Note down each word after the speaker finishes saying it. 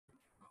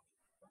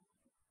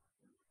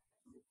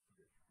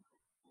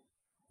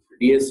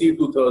DSE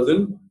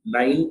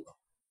 2009,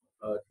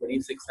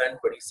 26 and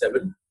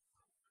 27.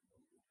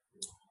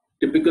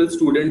 Typical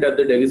student at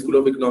the Delhi School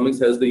of Economics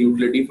has the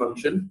utility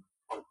function,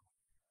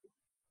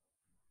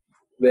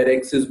 where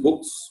X is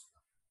books,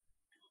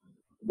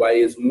 Y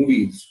is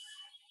movies.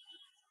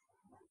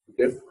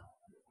 Okay.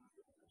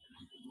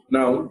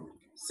 Now,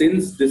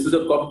 since this is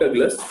a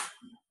Cobb-Douglas,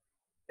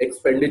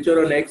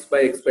 expenditure on X by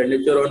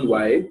expenditure on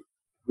Y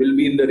will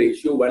be in the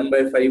ratio 1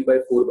 by 5 by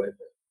 4 by 5.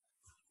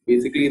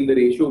 Basically in the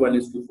ratio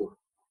 1:4.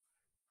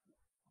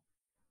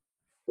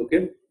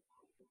 Okay.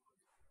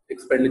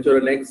 Expenditure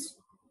on X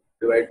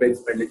divided by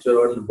expenditure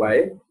on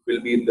Y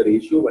will be in the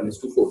ratio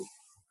 1:4.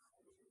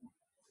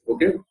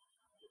 Okay.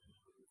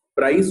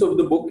 Price of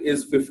the book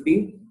is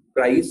 50.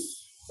 Price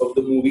of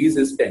the movies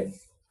is 10.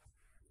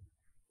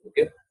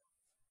 Okay.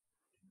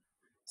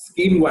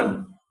 Scheme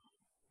 1.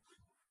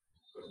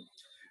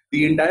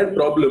 The entire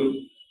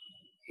problem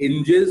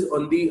hinges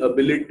on the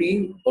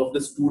ability of the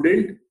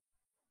student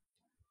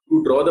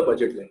to draw the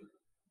budget line.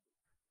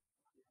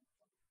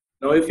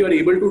 Now, if you are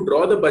able to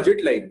draw the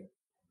budget line,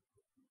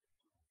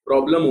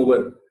 problem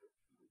over.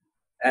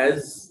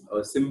 As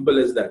simple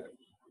as that.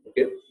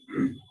 Okay.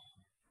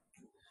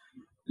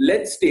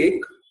 Let's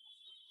take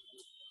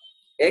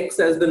X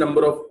as the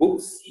number of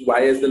books,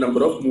 Y as the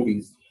number of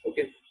movies.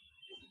 Okay.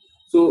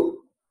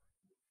 So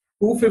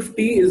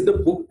 250 is the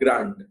book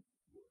grant.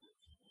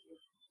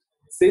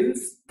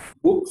 Since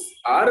books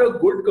are a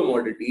good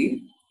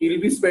commodity, he'll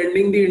be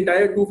spending the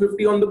entire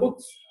 250 on the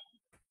books.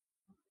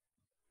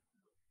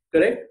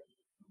 Correct?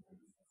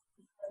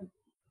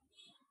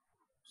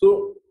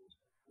 So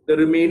the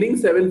remaining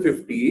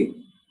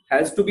 750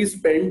 has to be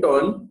spent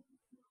on,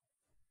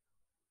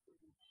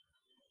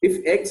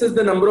 if X is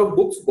the number of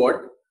books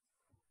bought,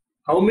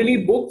 how many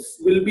books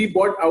will be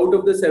bought out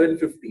of the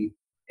 750?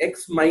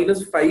 X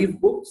minus 5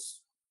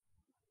 books.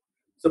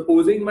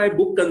 Supposing my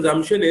book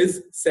consumption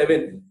is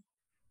 7.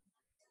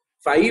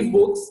 5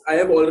 books I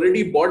have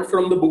already bought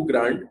from the book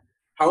grant.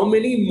 How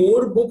many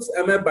more books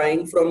am I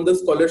buying from the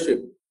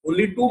scholarship?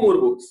 Only 2 more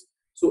books.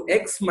 So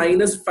X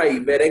minus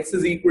 5, where X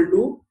is equal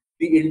to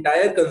the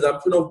entire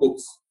consumption of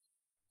books.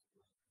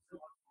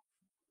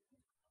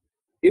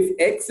 If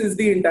X is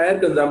the entire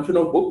consumption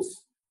of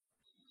books,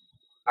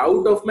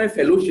 out of my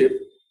fellowship,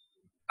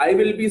 I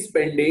will be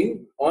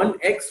spending on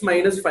X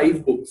minus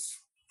 5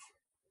 books.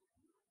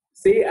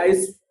 Say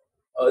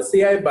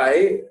I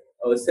buy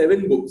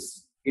 7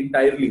 books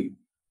entirely.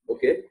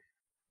 Okay.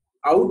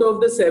 Out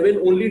of the 7,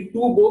 only 2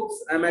 books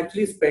I'm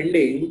actually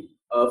spending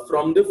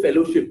from the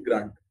fellowship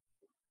grant,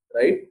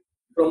 right?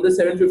 From the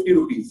 750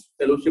 rupees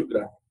fellowship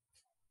grant.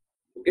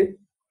 Okay.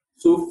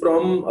 So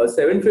from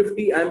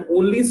 750, I'm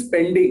only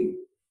spending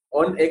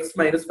on X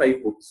minus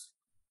 5 books.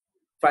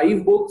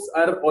 5 books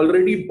are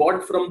already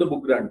bought from the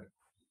book grant,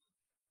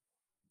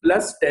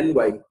 plus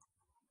 10Y.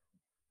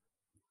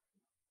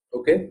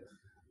 Okay.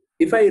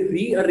 If I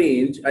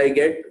rearrange, I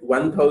get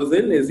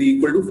 1000 is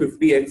equal to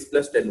 50X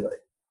plus 10Y.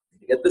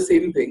 I get the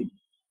same thing,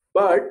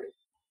 but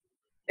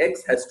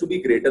X has to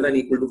be greater than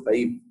equal to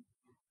 5.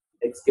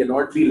 X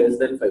cannot be less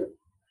than 5.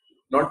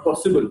 Not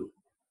possible.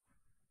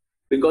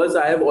 Because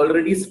I have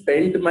already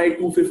spent my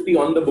 250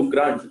 on the book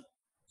grant.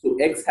 So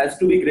X has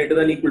to be greater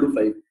than equal to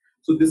 5.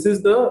 So this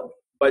is the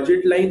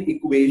budget line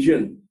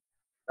equation.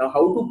 Now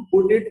how to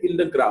put it in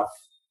the graph?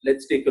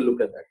 Let's take a look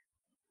at that.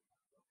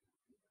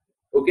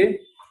 Okay.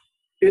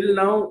 Till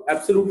now,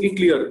 absolutely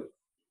clear.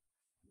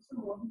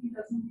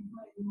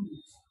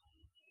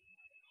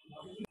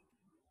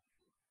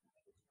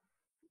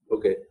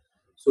 Okay.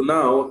 So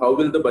now, how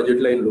will the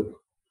budget line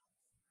look?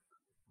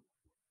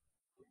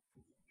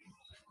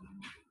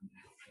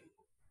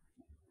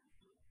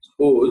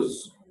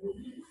 Suppose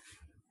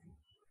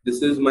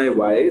this is my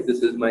Y,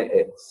 this is my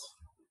X.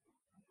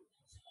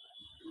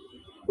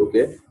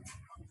 Okay.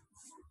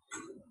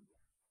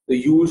 The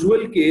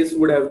usual case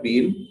would have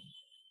been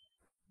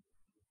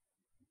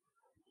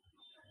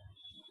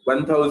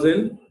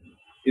 1000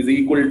 is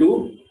equal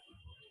to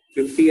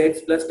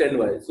 50X plus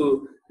 10Y.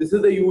 So this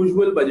is the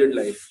usual budget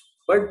line,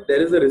 but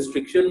there is a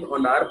restriction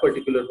on our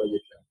particular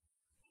budget line.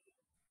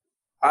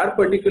 Our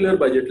particular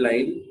budget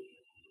line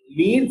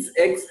needs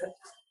X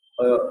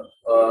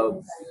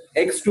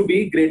to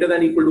be greater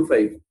than equal to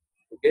 5.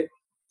 Okay.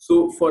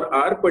 So for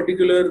our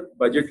particular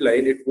budget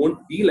line, it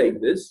won't be like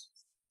this.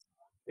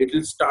 It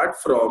will start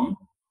from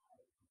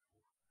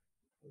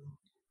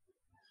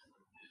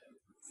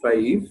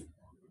 5.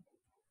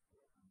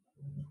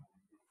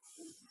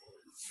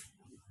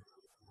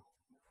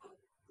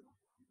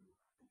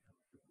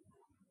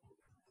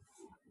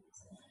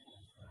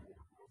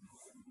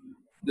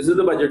 This is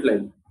the budget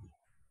line,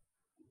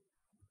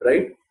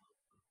 right?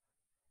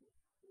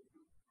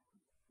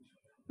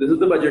 This is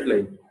the budget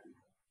line.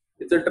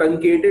 It's a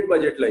truncated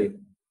budget line.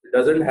 It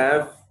doesn't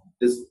have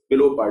this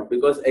below part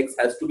because X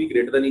has to be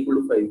greater than equal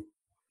to 5.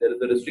 There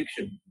is a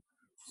restriction.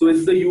 So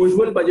it's the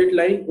usual budget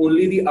line,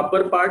 only the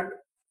upper part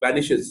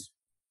vanishes.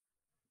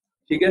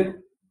 Okay?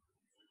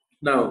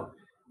 Now,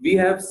 we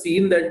have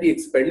seen that the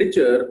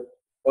expenditure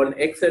on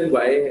X and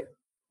Y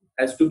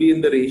has to be in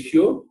the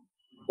ratio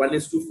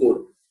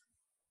 1:4.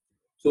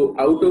 So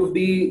out of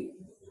the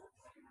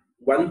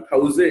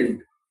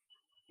 1000,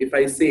 if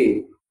I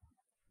say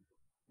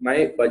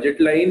my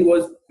budget line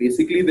was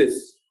basically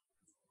this,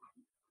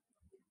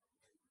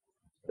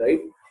 right?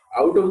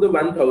 Out of the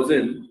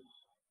 1000,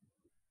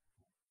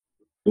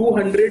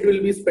 200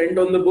 will be spent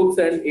on the books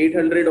and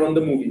 800 on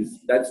the movies.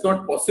 That's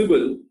not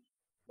possible,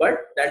 but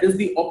that is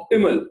the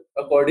optimal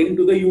according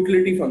to the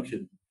utility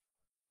function.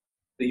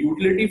 The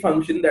utility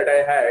function that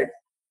I had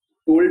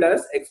told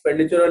us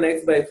expenditure on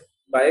X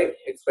by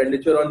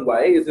expenditure on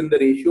Y is in the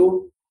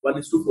ratio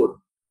 1:4.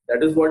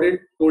 That is what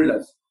it told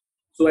us.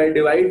 So I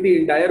divide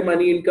the entire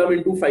money income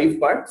into 5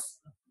 parts.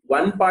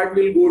 One part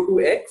will go to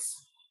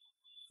X,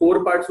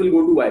 4 parts will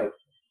go to Y.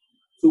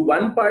 So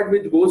one part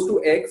which goes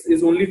to X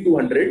is only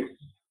 200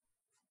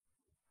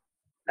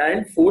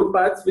 and 4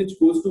 parts which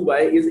goes to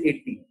Y is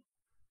 80.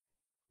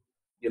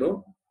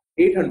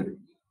 800.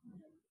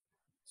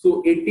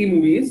 So 80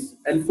 movies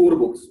and 4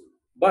 books.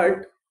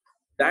 But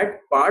that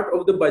part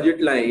of the budget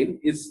line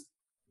is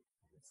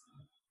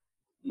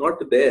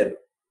not there.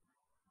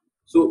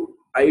 So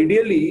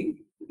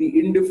ideally, the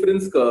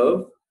indifference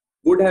curve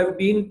would have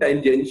been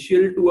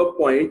tangential to a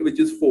point which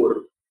is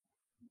 4.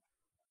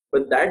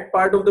 But that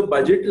part of the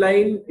budget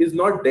line is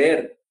not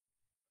there.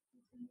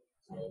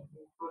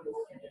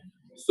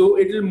 So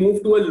it will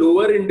move to a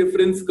lower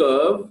indifference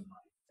curve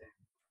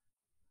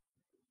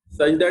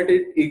such that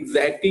it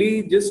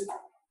exactly just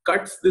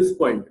cuts this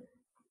point.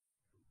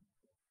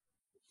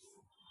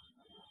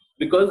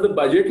 Because the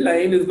budget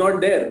line is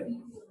not there.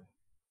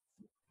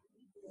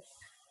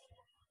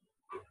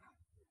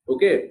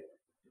 Okay.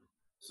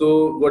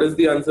 So what is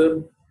the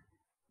answer?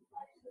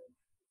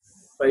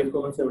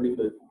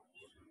 5,75.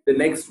 The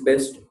next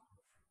best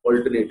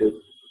alternative.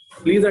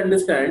 Please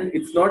understand,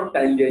 it's not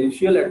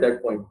tangential at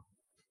that point.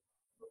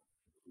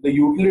 The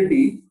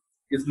utility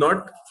is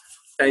not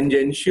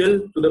tangential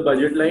to the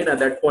budget line at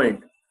that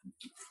point.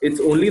 It's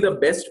only the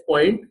best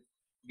point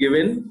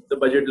given the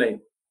budget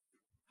line.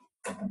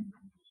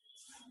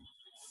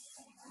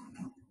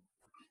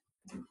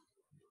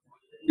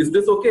 Is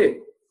this okay?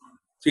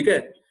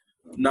 Okay.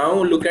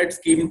 Now look at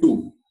scheme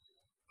 2.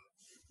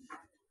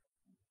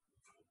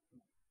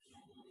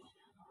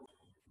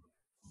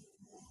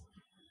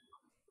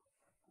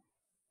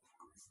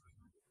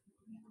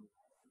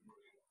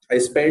 I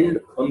spend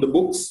on the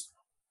books.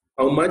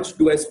 How much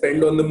do I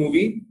spend on the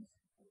movie?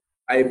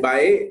 I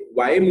buy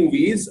Y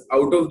movies.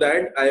 Out of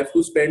that, I have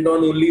to spend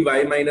on only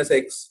Y minus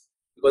X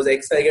because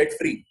X I get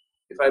free.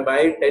 If I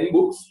buy 10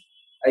 books,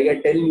 I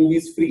get 10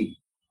 movies free.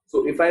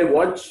 So if I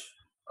watch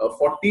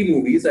 40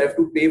 movies, I have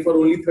to pay for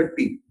only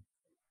 30.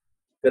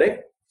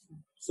 Correct?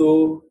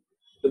 So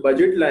the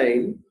budget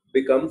line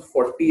becomes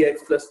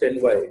 40X plus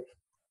 10Y.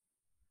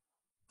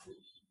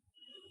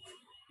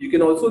 You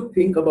can also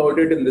think about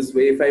it in this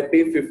way. If I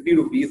pay 50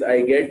 rupees,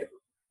 I get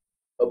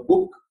a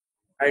book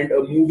and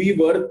a movie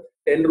worth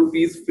 10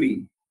 rupees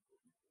free.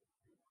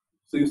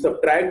 So you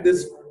subtract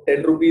this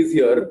 10 rupees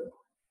here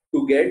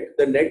to get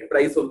the net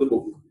price of the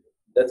book.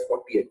 That's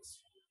 40X.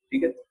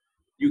 Okay?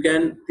 You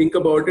can think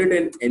about it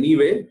in any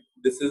way.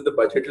 This is the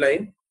budget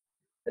line.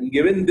 And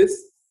given this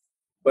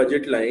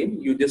budget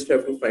line, you just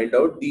have to find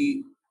out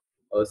the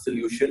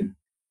solution.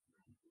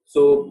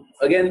 So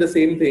again, the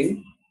same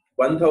thing.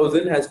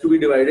 1000 has to be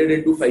divided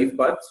into 5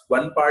 parts.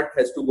 One part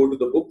has to go to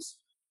the books.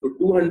 So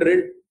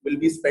 200 will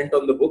be spent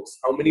on the books.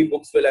 How many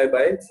books will I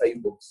buy?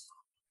 5 books.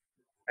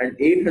 And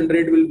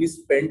 800 will be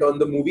spent on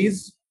the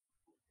movies.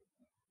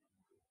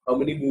 How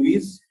many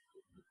movies?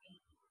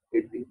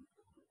 80.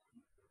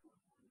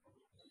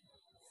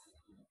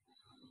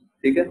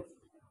 Okay?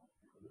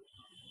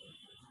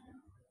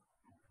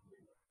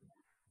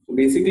 So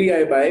basically,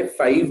 I buy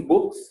 5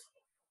 books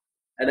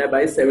and I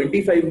buy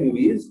 75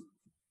 movies.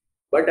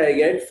 But I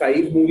get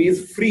 5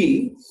 movies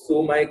free,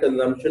 so my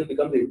consumption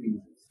becomes 80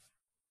 movies.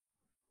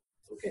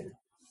 Okay.